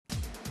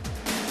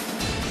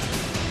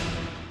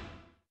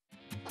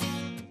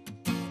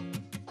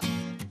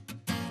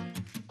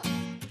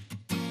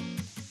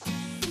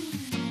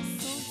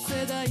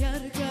когда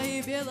ярко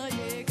и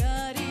белое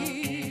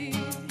горит.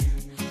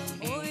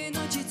 Ой,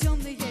 ночи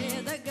темные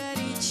да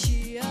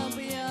горячие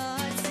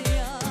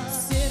объятия.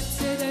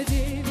 Сердце да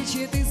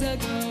девичье ты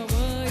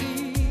заговорил.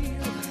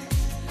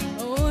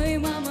 Ой,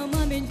 мама,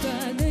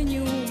 маменька, да не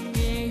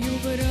умею,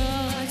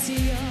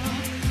 братья.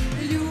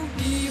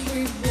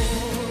 Любимый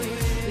мой,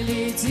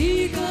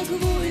 лети, как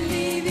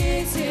вольный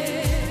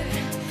ветер,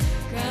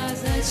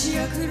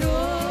 казачья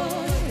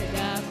кровь,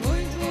 да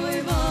конь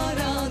твой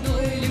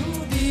вороной.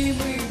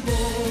 Любимый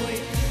мой,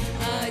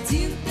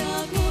 один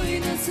такой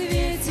на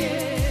свете,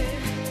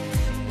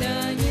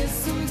 да не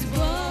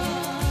судьба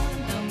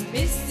нам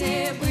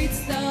вместе быть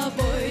с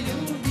тобой.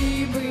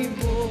 Любимый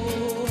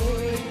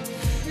мой,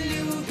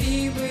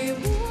 любимый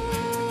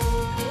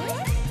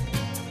мой.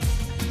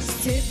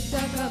 Степь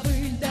да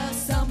кобыль до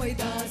самой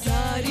до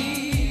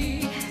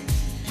зари,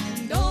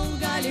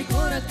 долго ли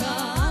коротко,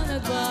 а на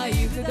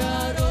двоих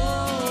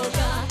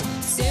дорога.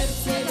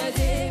 Сердце да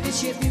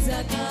девичье ты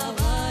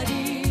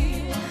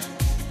заговорил.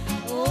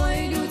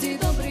 Ой, люди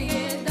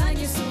добрые, да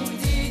не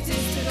судите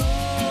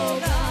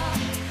строго.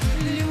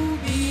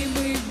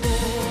 Любимый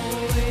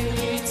мой,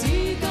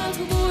 лети, как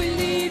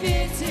вольный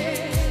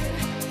ветер,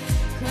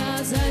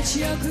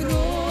 казачья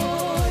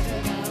кровь,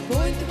 да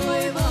конь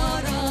твой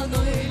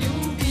вороной.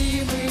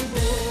 Любимый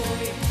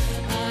мой,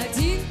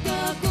 один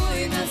такой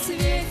на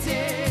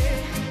свете,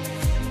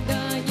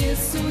 да не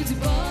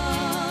судьба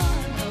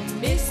нам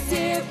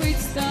вместе быть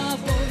с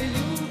тобой.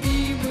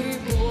 Любимый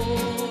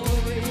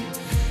мой,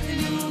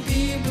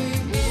 любимый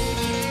мой.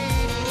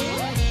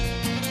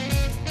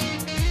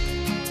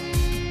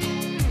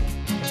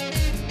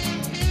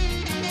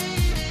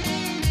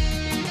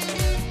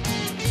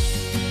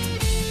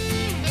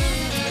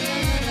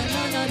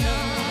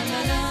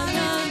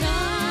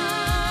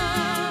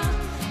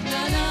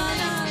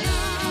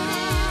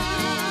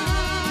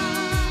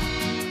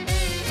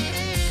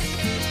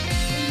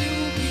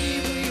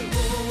 Любимый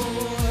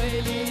мой,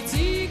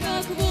 лети,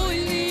 как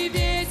вольный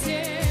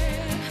ветер,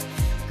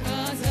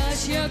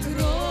 казачья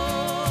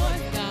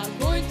кровь, да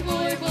конь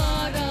твой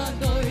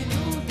вороной.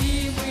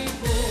 Любимый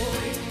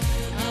мой,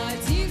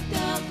 один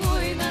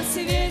такой на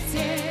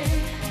свете,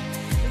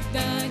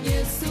 да не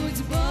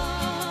судьба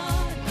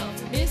нам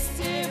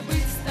вместе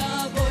быть с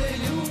тобой.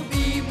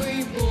 Любимый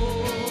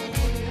мой,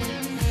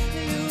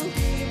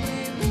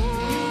 любимый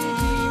мой.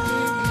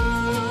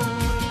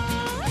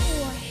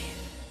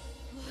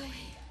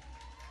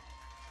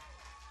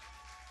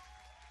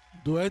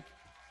 Дует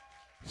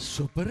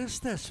супер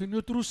естествен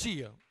от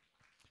Русия.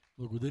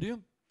 Благодаря.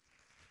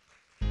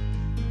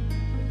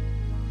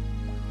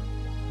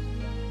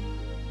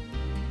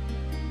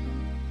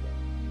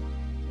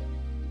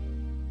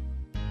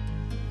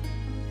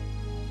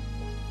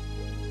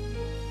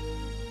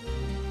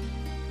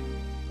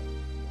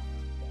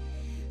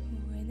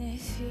 When I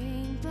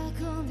think back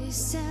on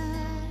this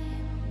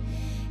time,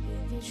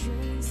 and the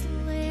dreams that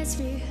left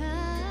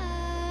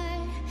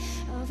behind,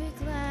 I'll be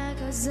glad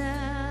 'cause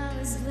I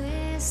was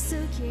blessed to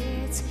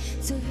get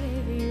to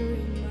have you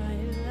in my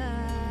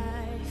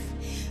life.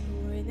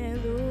 When I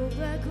look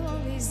back on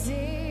this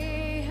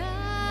day, I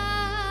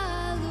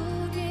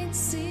look and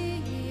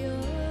see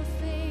your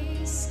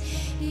face.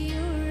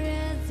 You're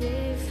right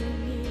there for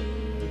me.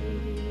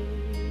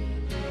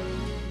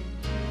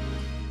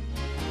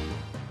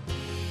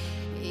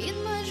 In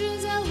my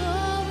dreams I'll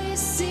always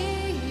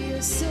see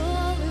you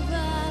soar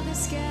above the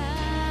sky.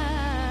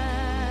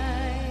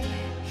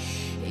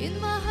 In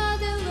my heart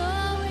there'll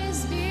always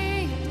be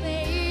a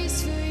place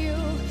for you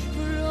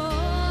for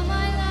all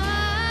my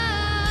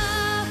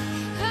life.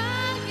 I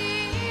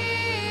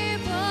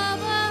keep a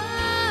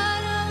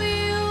part of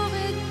you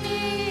with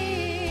me,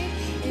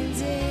 and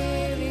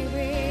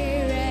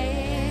everywhere I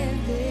am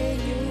there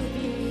you'll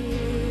be,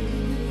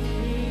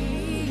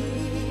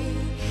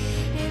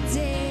 and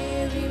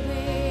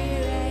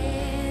everywhere I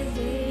am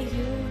there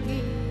you'll be.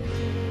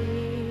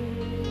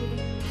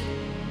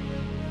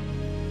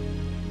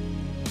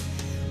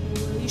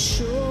 Will you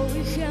show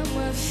me how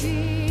my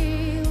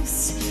feels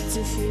to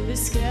feel the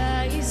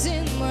sky is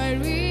in my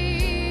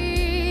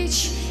reach,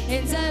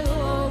 and I'll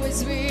always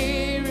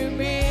will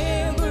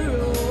remember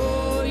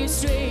all you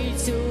straight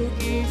to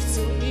give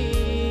to me,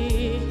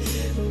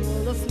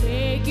 all of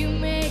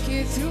make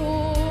it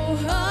through.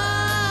 I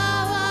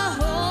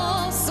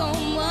hold so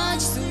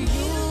much to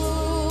you.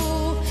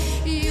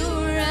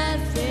 You're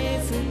right there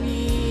for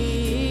me.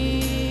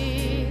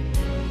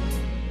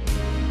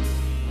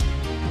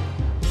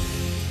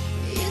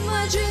 In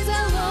my dreams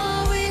I'll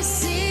always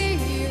see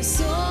you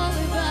soar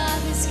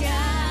above the sky.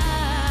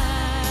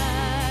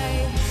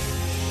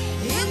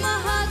 In my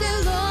heart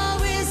there'll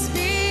always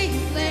be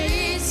a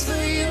place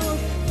for you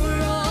for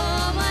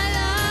all my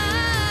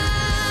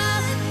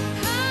life.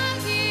 I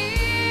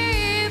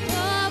keep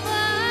a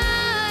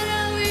part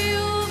of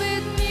you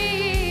with me,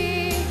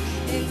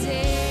 and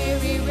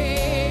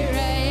everywhere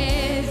I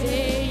am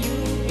there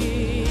you'll be.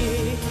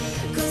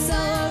 'Cause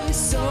I'll always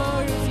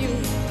soar of you,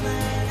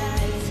 my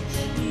life,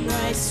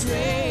 my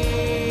strength.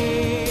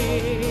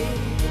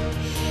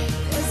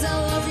 'Cause I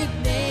love you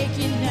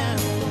naked now.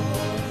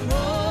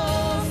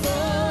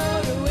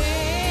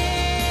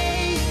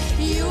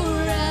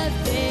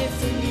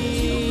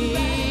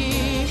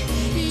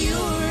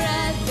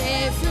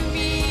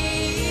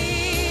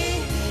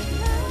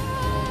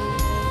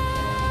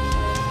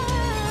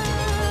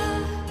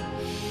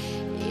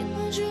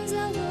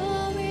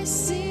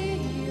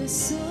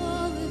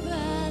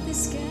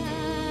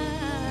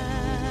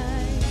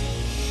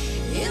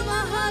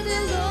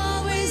 world will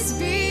always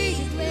be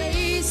a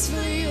place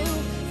for you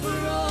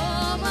for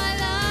all my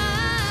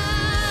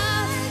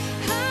life.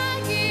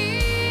 I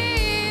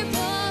keep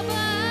a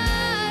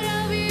part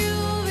of you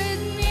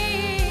with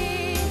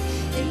me,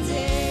 and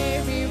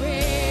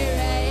everywhere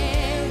I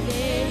am,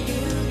 there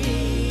you'll be.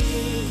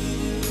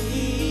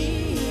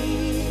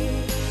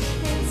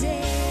 And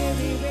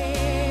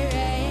everywhere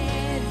I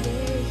am,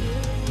 there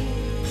you'll be.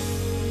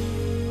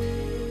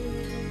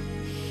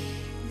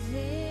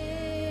 There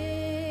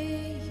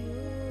you'll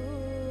be.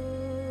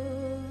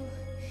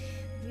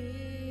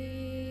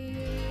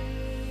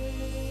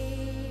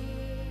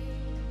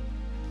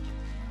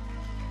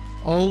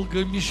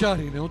 Olga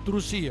Micharina, от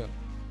Русия.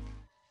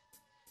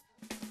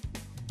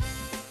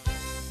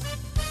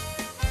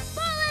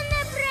 Поле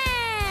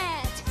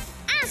напред!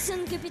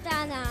 Асан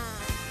капитана!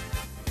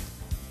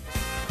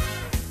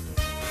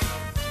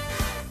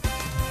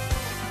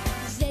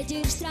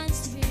 Ветер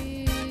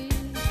странствий,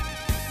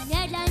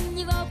 не для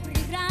него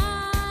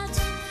преград.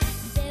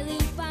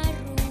 Белый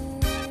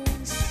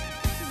парус,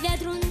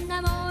 ветру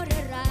на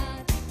море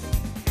рад.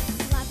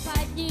 Флаг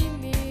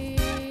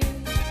поднимем,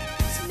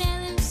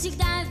 смелым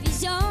всегда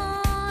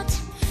везет.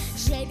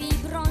 Жребий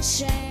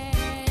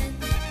брошен,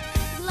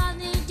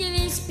 главный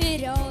девиз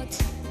вперед.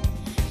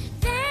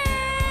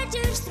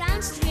 Ветер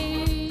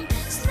странствий,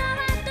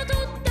 снова то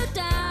тут, то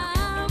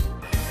там.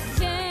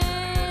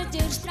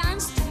 Ветер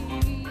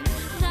странствий,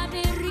 на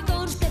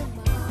берегу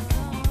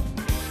штормам.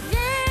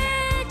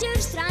 Ветер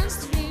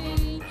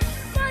странствий,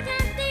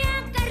 поднятые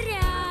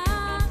якоря.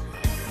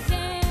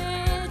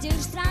 Ветер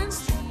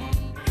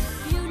странствий,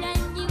 бью для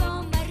него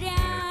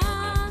моря.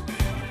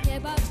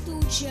 Небо в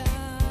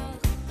тучах,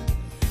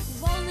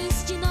 волны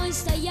стеной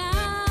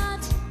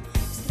стоят.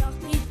 Страх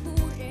перед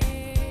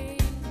бурей,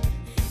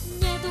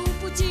 нету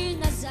пути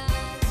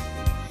назад.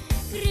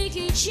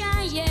 Крики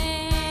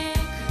чаек,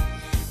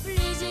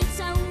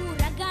 близится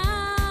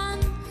ураган.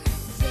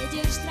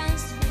 Ветер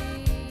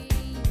странствий,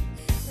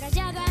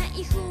 бродяга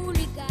и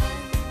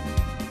хулиган.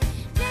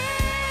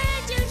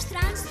 Ветер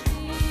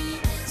странствий,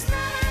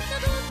 снова то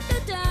тут, то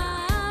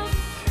там.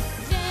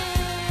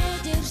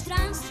 Ветер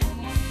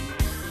странствий,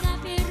 на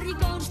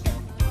берегу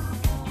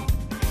штормам.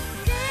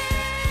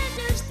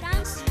 Ветер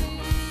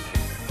странствий,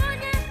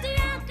 поднятые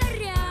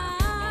якоря.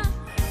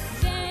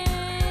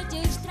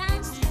 Ветер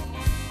странствий,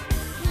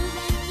 бью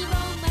для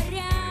него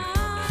моря.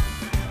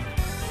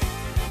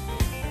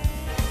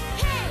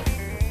 Hey!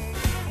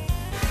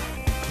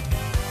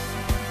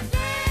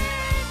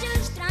 Ветер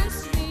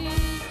странствий,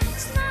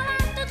 снова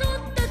то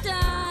тут, то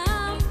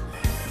там.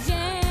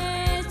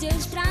 Ветер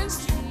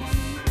странствий,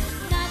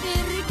 на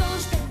берегу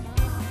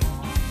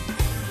штормам.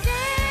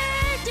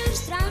 Ветер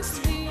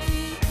странствий,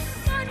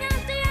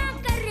 поднятые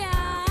якоря.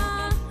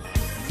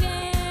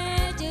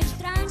 Ветер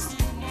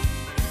странствий,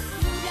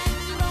 бью для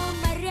него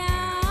моря.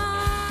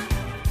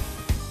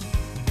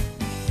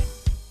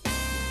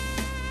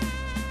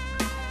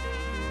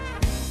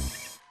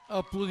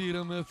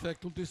 Аплодираме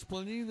ефектното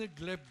изпълнение на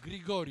Глеб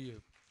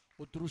Григорьев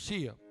от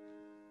Русия.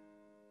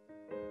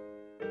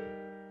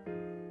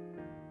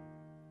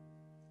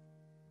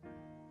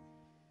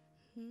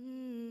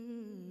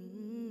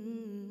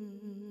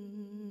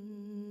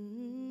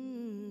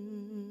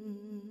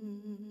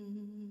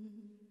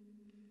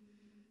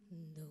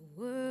 The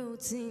world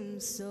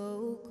seems so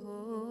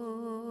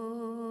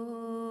cold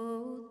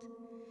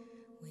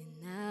when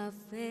I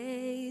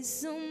face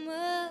so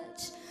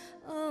much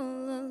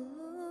all alone.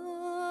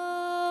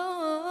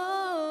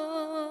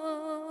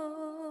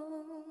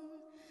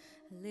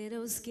 A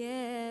little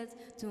scared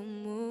to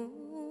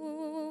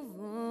move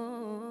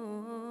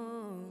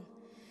on,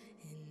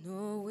 and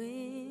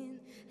knowing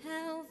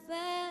how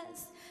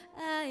fast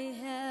I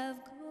have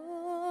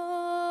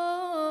grown,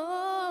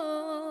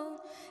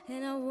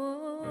 and I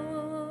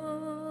wonder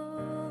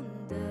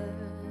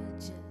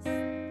just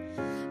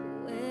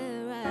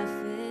where I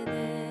fit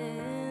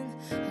in.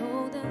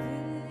 Hold a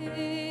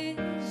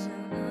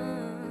vision,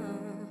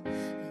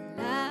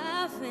 a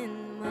life in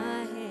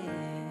my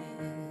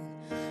hand.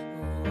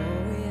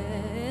 Oh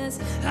yes,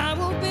 I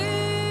will be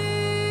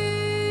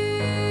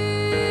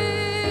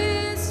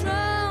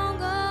strong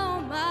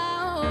on my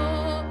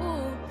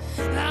own.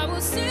 I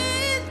will see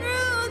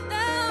through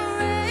the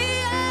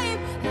rain.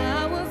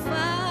 I will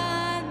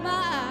find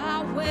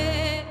my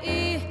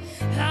way.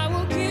 I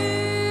will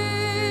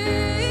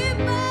keep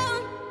on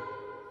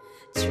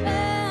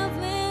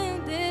traveling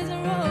this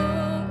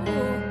road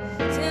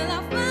till I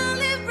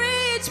finally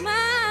reach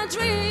my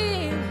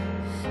dream.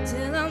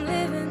 Till I'm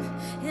living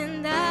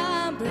and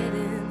I'm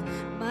breathing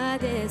my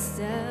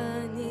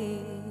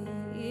destiny.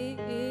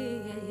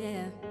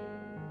 Yeah.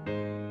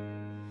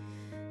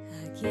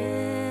 I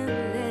can't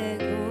let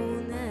go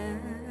now,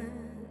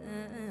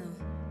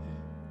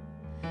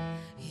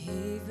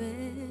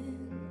 even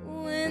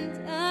when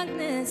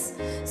darkness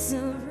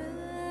surrounds,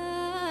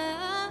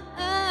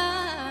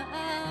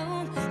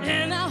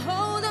 and I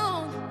hold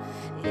on.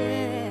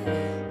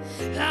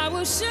 Yeah, I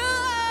will show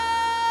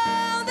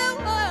the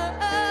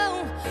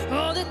world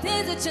all the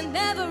things that you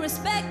never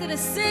expected to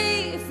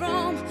see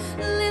from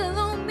little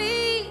old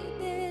me.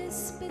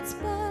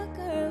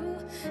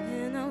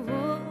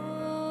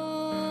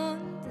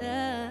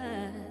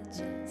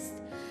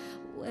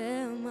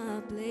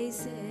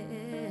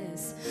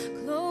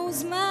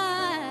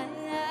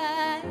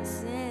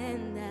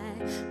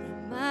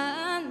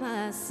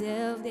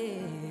 myself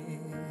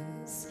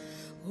this.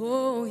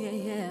 Oh yeah,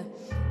 yeah.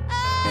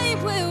 I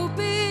will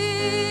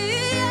be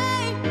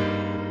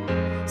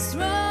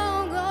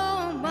strong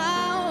on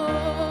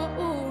my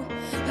own.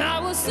 I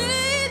will see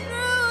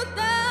through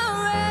the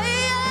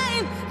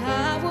rain.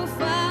 I will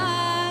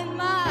find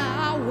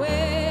my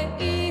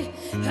way.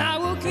 I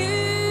will keep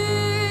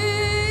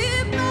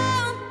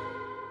on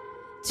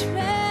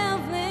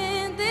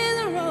traveling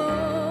this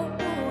road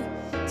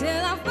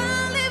till I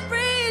finally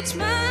reach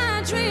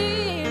my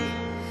dream.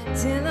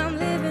 Till I'm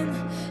living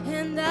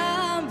and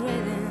I'm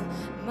breathing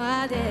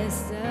my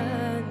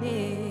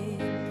destiny.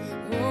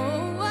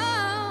 Oh,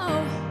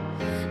 oh,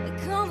 it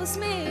comforts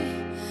me,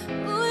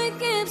 oh, it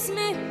keeps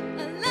me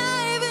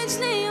alive each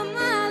day of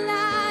my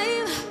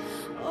life.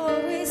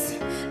 Always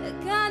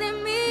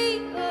guiding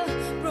me,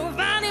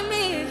 providing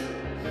me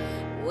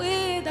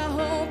with the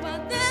hope I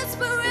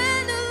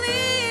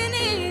desperately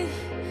need.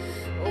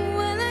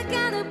 Well, I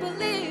gotta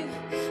believe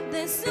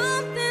there's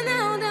something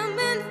out there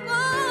meant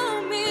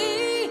for me.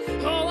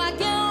 Oh, I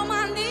get on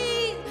my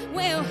knees,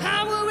 well,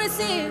 I will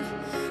receive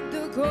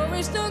the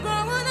courage to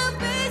grow and to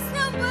face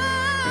the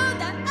world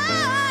that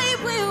I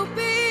will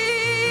be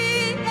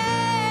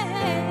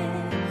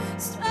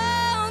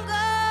strong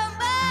on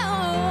my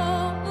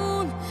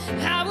own.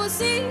 I will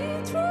see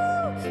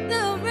through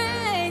the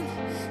rain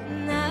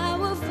and I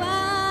will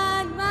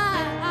find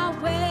my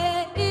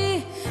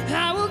way.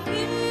 I will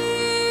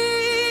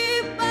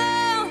keep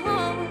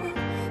on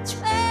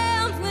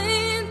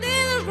traveling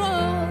this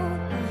road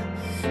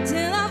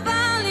till I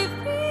finally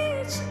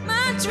reach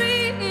my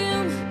dream.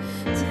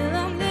 Till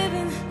I'm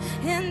living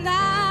and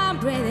I'm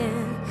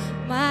breathing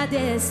my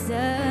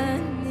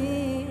destiny.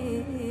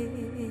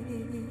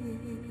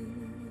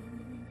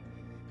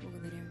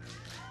 Благодаря.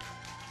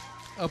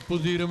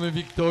 Аплодираме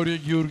Виктория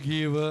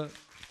Георгиева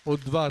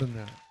от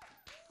Варна.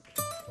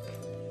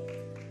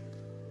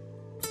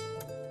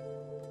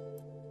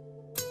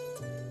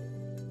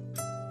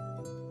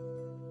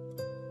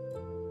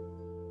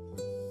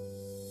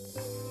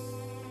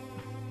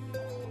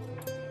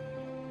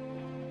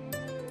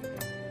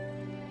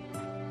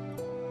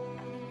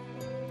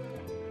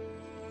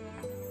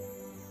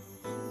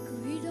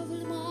 Guidavo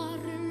il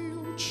mare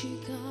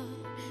luccica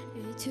e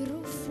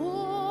tiro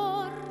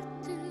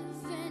forte il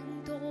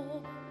vento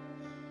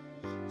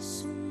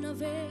su una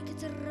vecchia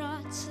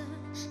terrazza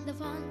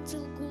davanti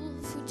al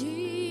golfo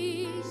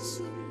di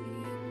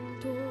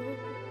Sorrento.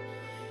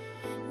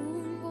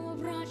 Un uomo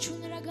abbraccia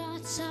una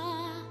ragazza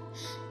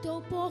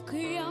dopo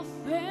che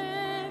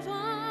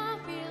aveva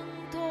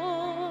vinto.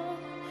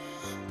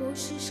 Poi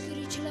si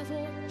scrice la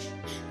voce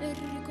e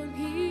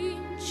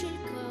ricomincia il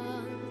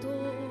canto.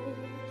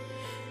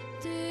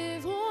 Ti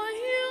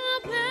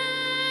voglio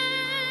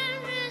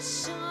bene,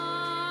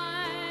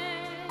 sai,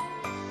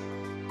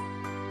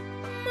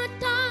 ma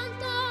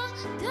tanto,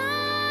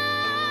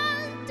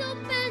 tanto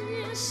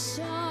bene,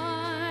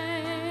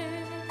 sai.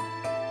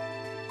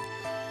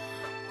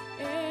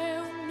 È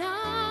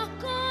una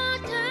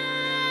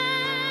catena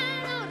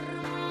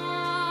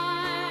ormai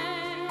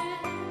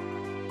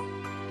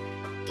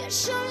che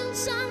solo un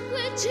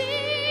sangue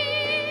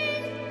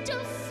ti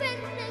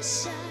offende,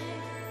 sai.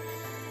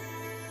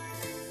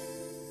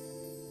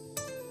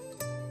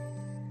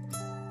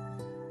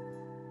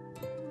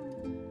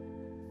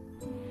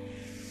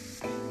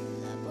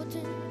 La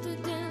potenza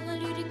della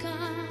lirica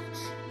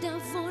da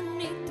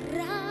ogni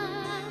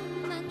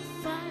dramma in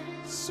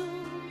falso,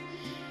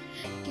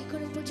 che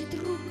con un po' di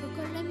trucco,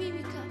 con la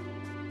mimica,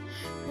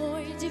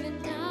 puoi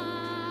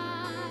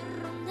diventare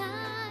un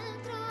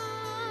altro.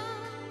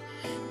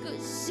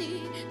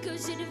 Così,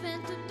 così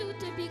divento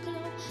tutto piccolo,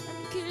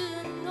 anche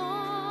la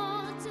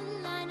notte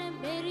là in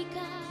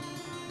America.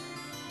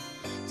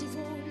 Ti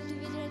voglio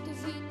dividere la tua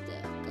vita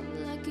con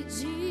la che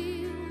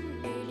gira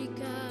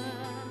un'elica.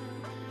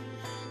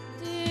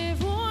 Ti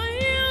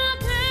voglio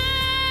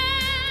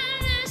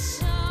bene,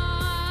 sai,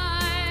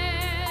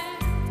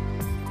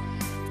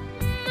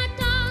 ma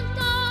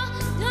tanto,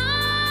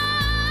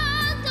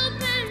 tanto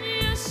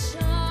bene, sai.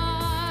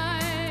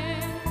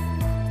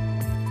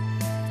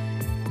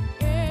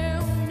 È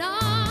una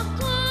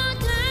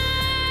catena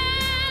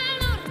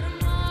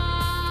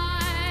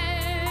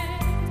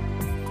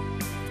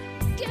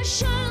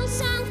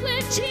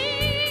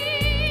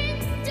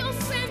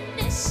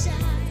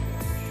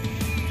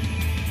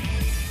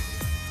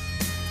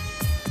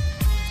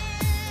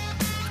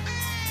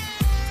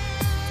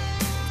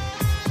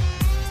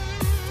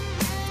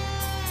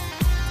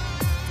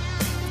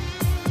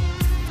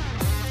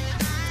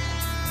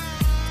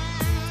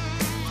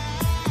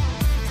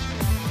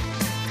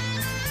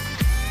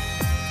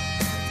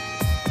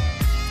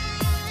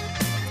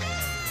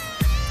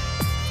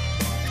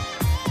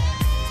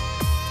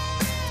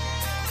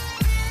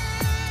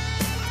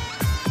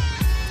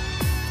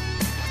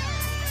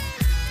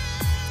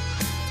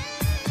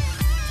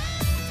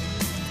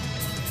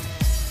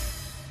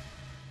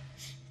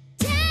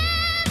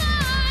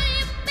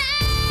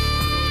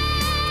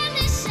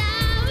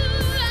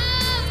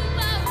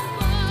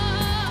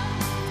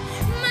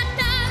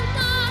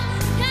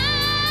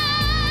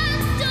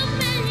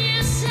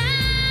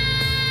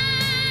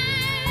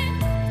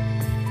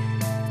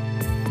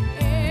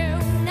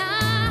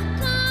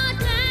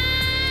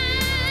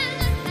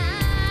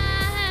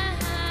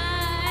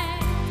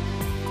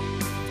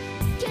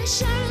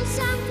Shine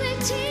somewhere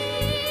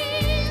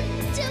till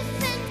to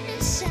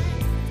finish.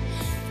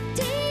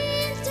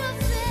 Till to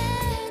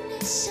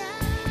finish.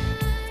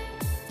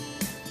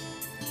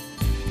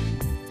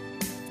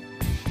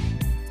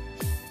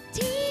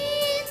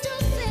 Till to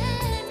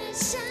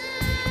finish.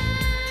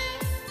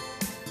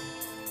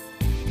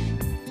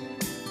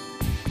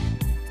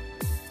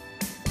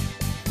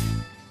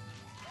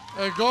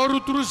 Agora o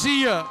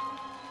Truzia.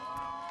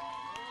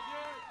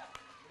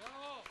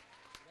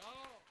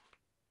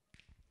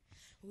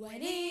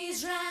 When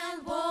Israel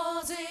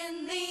was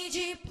in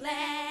Egypt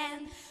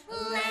land,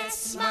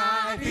 let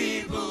my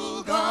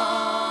people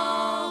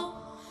go.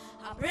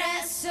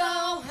 Oppressed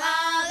so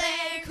high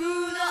they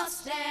could not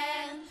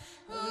stand,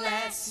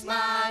 let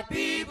my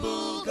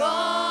people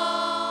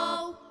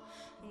go.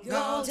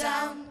 Go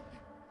down,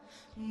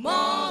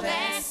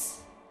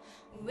 Moses,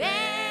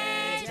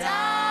 way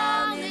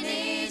down in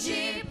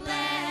Egypt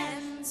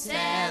land.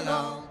 Tell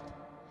old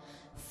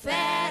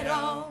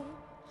Pharaoh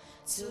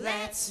to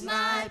let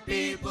my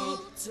people,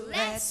 to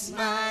let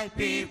my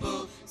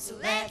people, to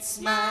let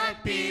my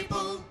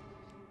people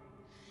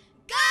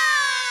go.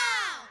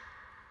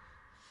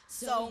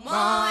 So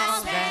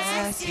Moses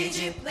left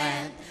Egypt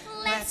land,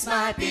 let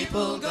my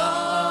people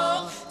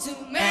go. To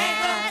make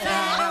that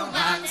I don't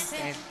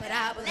understand, but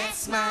I will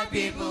let my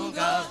people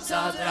go.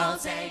 So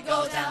don't say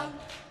go down,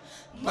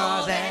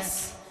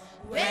 Moses,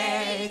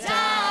 way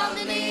down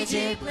in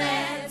Egypt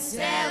land.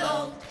 Tell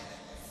old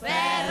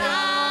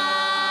Pharaoh.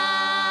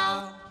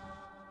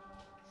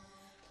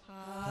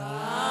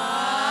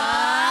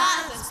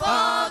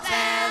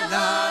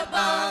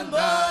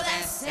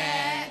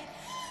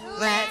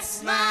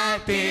 Let my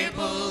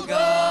people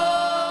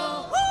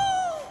go.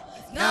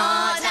 If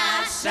not,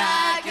 I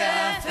strike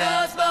a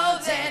first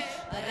mountain,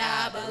 but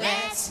I will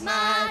let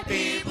my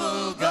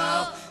people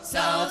go.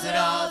 So the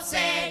Lord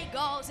say,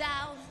 go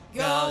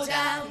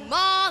down,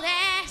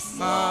 Moses,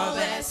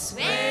 Moses,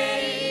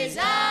 way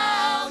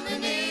down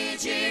in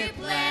Egypt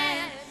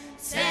land.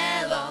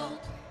 Tell old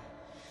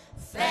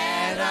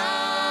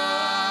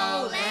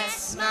Pharaoh,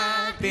 let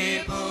my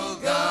people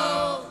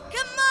go.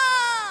 Come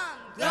on,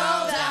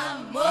 go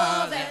down,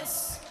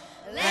 Moses,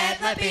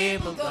 let my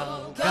people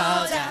go.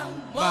 Go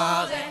down,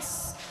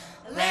 Moses,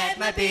 let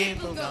my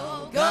people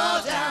go.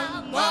 Go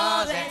down,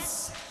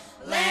 Moses,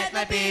 let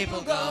my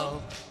people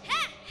go.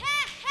 Hey,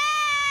 hey,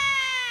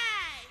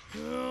 hey!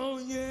 Oh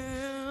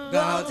yeah.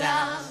 Go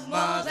down,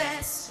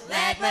 Moses,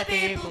 let my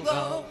people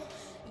go.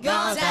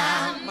 Go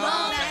down,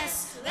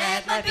 Moses,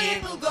 let my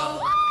people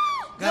go.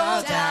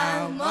 Go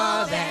down,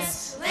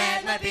 Moses,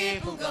 let my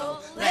people go.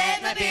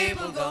 Let my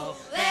people go.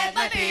 Let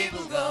my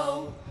people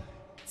go.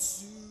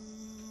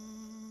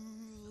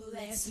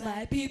 Let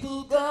my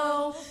people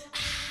go.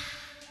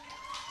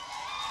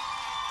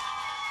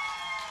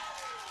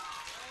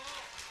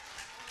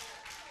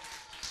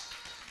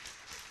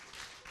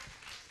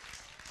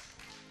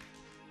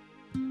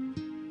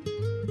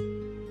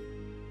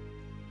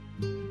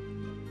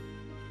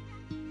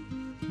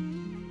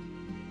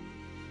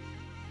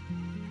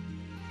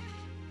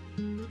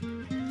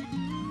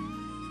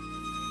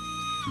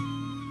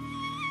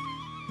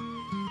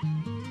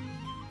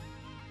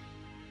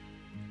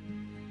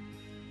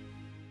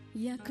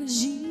 Я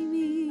кажи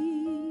ми,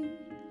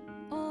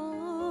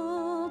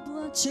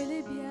 облаче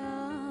ли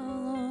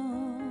бяло,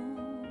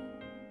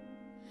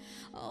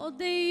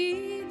 отде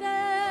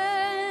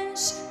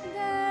идеш,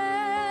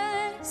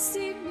 де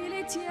си ми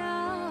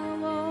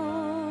летяло,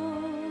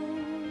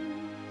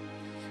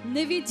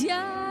 не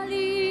видя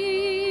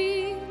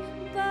ли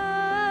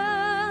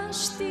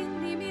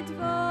бащини ми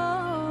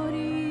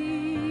двори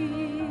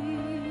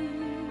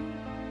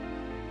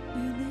и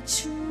не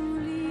чули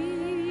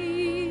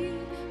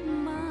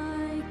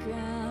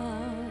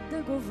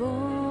да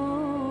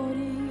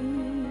говори.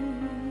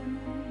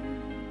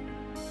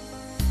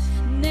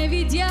 Не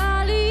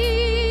видя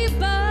ли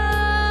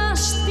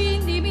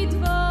бащини ми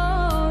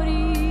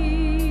двори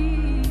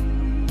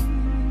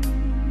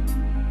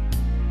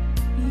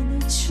и не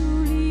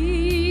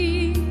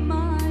чули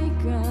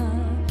майка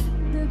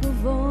да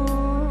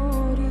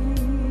говори.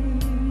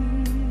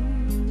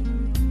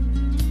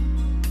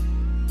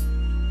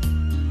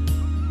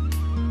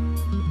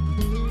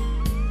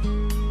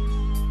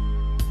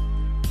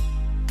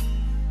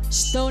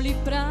 Що ли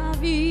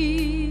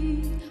прави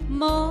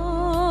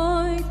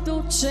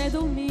моето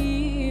чедо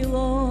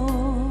мило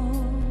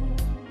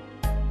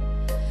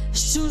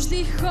с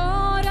чужди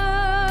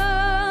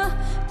хора,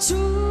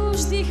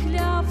 чужди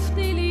хляб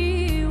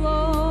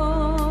делило?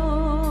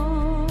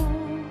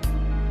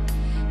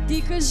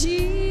 Ти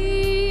кажи,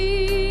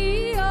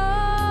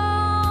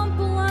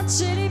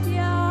 облаче ли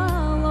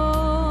бяло,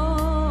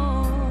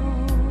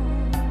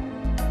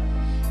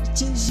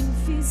 че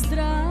жив и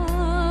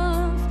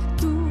здрав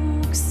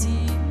тук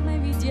си ме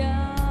видяло.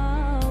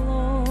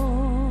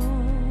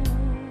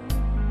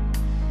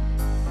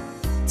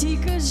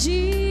 Ти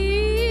кажи,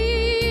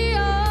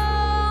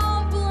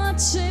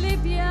 облаче ли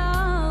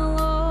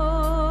бяло,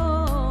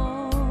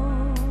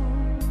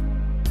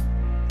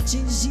 че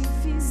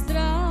жив и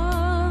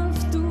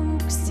здрав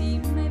тук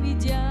си ме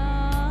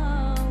видяло.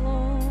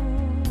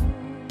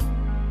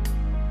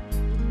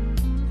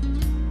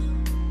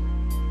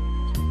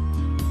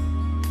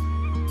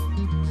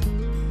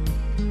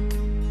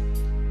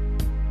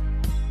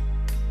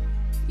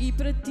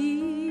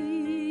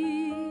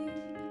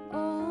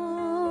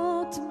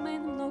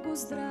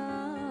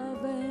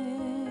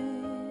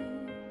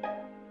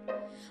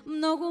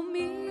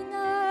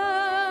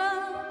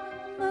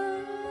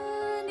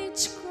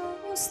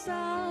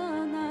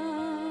 остана.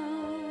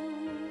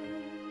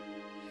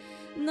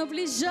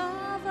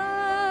 Наближава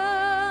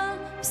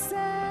в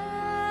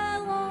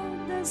село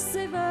да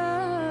се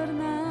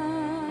върна,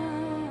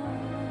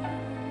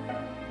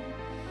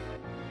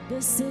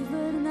 да се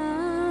върна,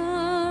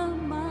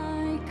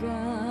 майка,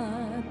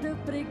 да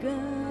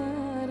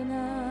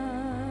прегърна.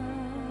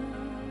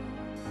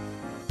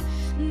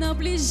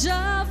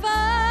 Наближава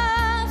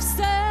в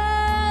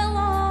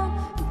село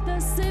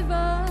да се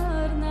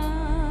върна,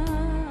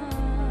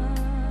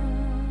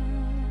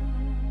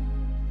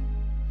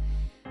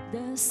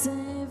 да се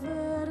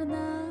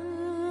върна,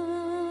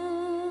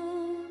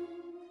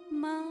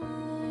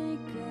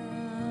 майка,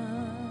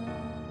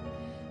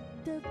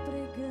 да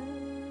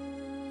прегърна.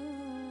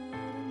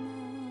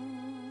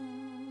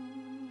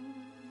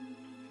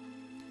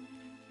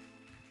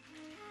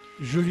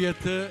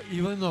 Жулиета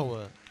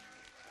Иванова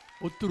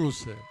от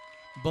Русе,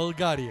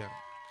 България.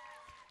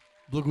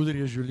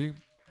 Благодаря, Жули.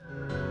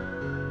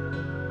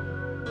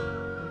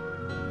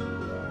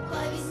 По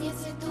весне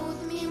цветут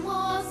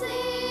мимозы,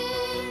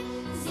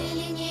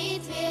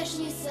 зеленеет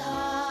вешний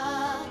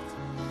сад.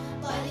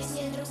 По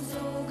весне друг с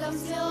другом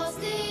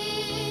звезды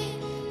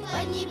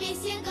под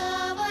небесье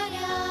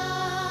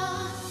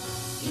говорят.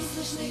 И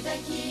слышны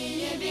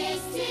такие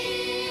вести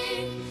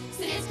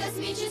средь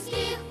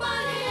космических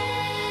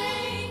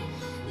полей.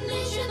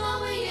 Нынче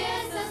новые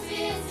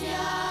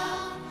созвездия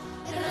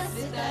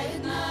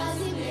расцветают на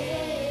земле.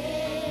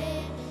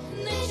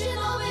 Нынче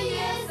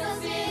новые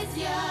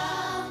созвездия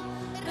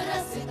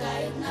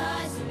расцветают на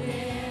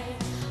земле.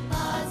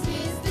 От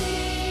звезды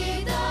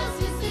до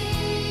звезды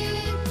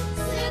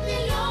свет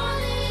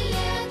миллионы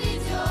лет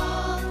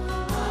идет.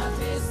 От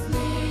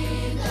весны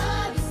до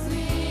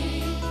весны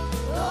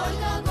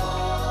только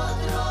год,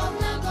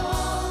 ровно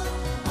год.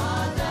 А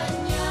до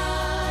дня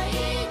и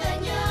до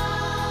дня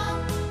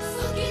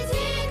сутки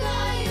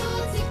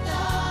тикают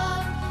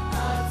тик-так.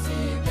 От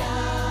тебя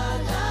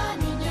до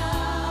меня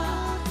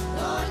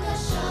только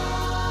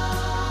шаг.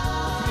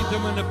 В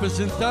ритъма на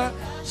песента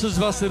с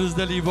вас се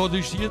раздели и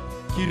водещият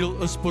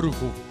Кирил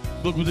Аспарухов.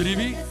 Благодаря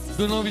ви,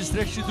 до нови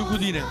срещи до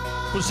година.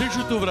 По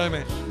същото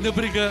време на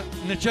брега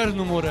на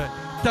Черно море,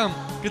 там,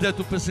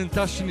 където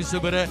песента ще ни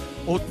събере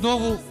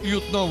отново и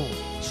отново.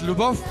 С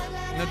любов,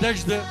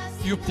 надежда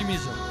и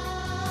оптимизъм.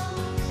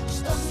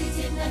 Чтоб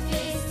сидеть на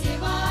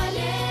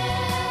фестивале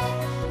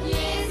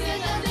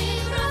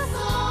неизведанных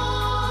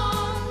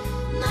красот,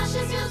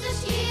 наши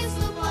звездочки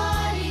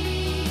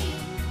вступали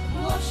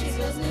в общий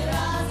звездный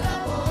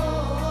разговор.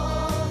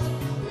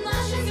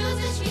 Наши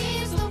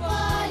звездочки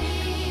вступали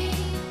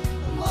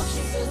в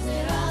общий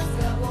звездный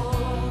разговор.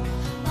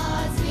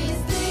 От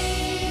звезды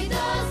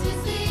до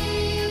звезды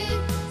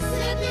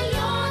свет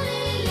миллионы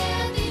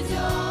лет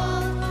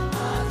идет.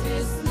 От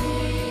весны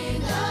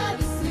до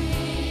весны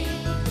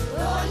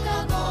только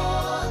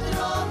год,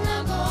 ровно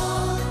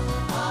год.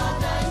 А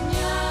до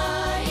дня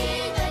и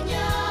до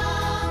дня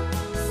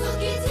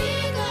сутки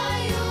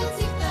тикают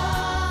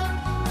тик-так.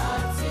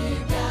 От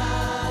тебя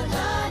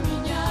до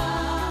меня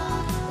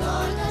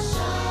только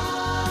шаг,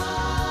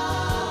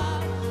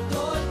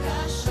 только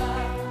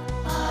шаг.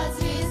 От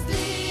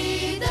звезды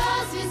до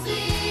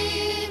звезды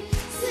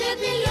свет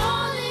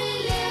миллионы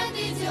лет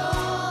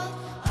идет.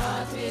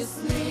 От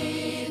весны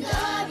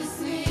до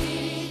весны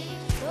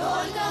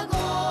только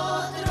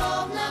год,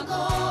 ровно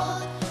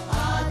год. А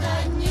до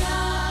дня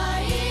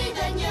и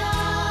до дня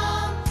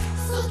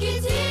сутки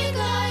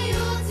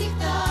тикают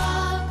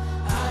тик-так.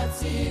 От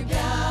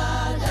тебя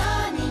до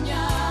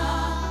меня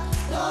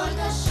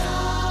только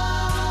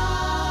шаг,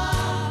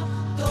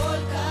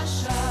 только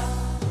шаг.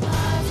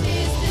 От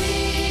звезды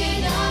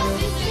до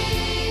звезды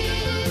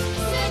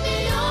свет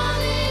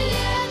миллионы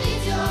лет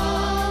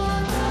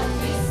идет. От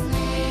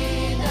весны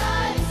до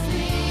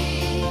весны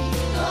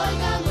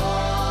только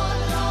год,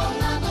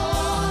 ровно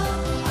год.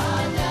 А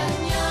до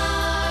дня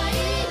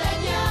и до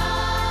дня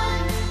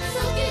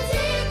сутки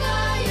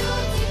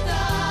тикают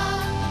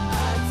тик-так.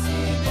 От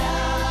тебя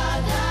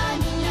до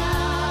меня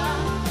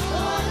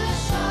только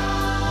шаг,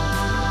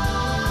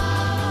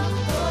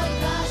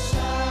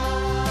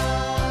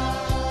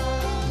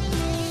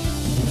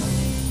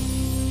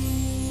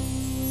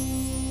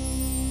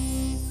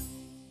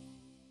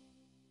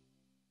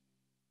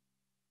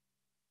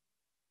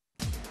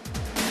 только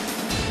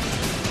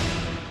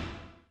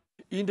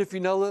И на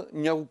финала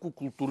няколко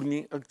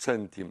културни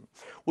акценти.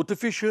 От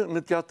афиша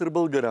на театър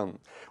Българан.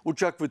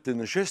 Очаквайте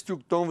на 6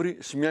 октомври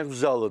смях в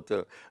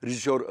залата.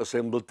 Режисьор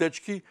Асен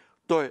Блатечки.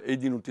 Той е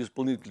един от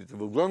изпълнителите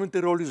в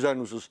главните роли,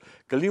 заедно с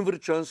Калин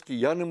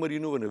Врачански, Яна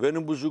Маринова,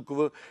 Невена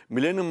Бузукова,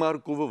 Милена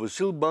Маркова,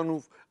 Васил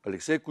Банов,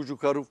 Алексей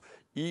Кожухаров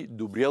и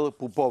Добриела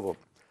Попова.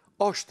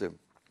 Още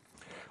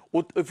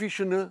от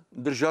афиша на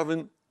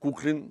Държавен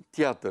куклен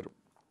театър.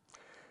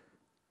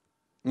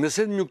 На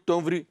 7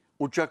 октомври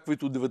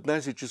очаквайте от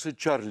 19 часа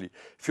Чарли.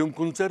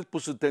 Филм-концерт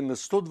посветен на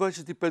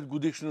 125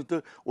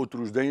 годишната от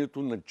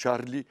рождението на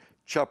Чарли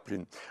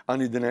Чаплин. А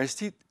на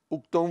 11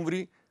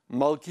 октомври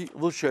Малки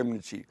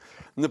вълшебници.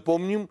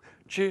 Напомним,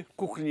 че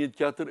Кукленият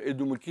театър е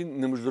домакин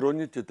на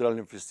Международния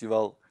театрален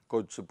фестивал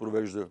който се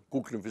провежда,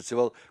 куклен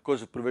фестивал,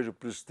 който се провежда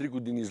през 3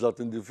 години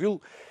Златен дефил.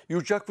 И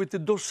очаквайте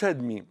до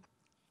 7,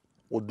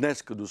 от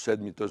днеска до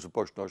 7, той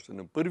започна още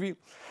на 1,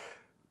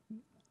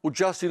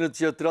 участие на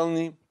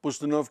театрални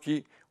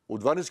постановки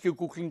от Варненския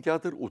куклен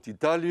театър, от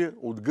Италия,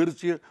 от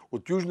Гърция,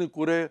 от Южна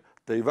Корея,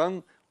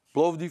 Тайван,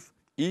 Пловдив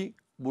и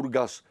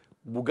Бургас.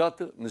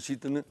 Богата,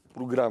 наситена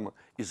програма.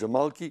 И за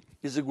малки,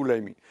 и за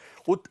големи.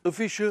 От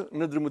афиша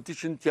на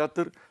драматичен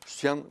театър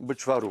Стоян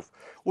Бъчваров.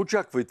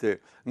 Очаквайте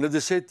на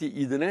 10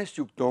 и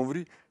 11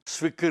 октомври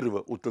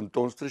Свекърва от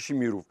Антон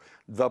Страшимиров.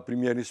 2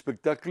 премиерни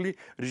спектакли.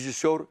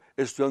 Режисьор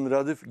е Стоян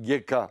Радев,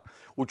 ГК.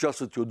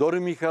 Участват Теодора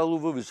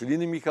Михайлова,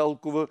 Веселина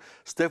Михалкова,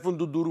 Стефан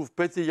Додуров,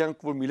 Петя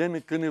Янкова,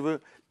 Милена Кънева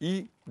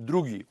и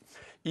други.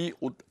 И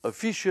от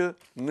афиша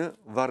на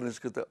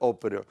Варненската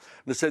опера.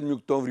 На 7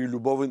 октомври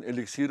Любовен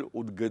елексир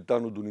от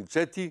Гаетано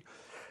Доницети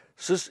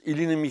с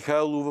Илина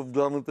Михайлова в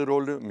главната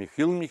роля,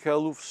 Михаил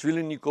Михайлов,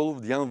 Свилен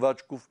Николов, Диан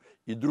Вачков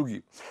и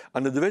други. А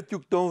на 9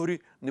 октомври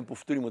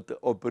неповторимата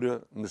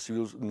опера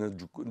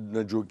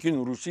на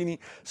Джоакино Русини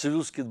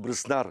Севилският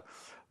браснар.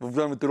 В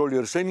главните роли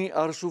Арсений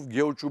Арсов,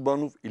 Гео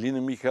Чубанов,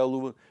 Илина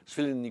Михайлова,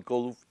 Свилен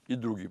Николов и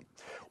други.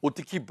 От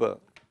екипа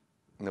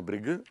на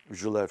брега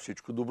желая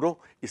всичко добро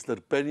и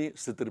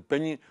с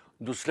търпение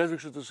до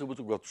следващата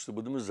събота, когато ще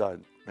бъдем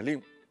заедно.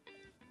 Нали?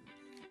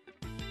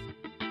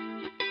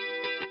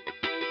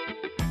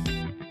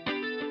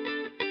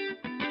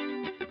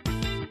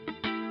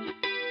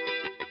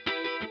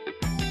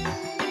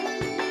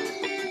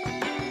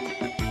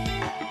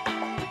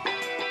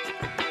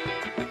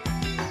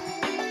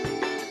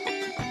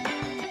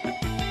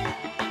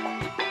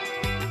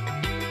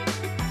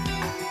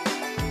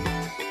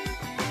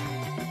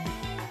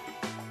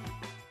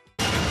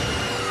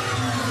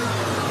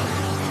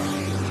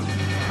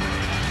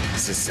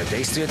 Със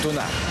съдействието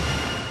на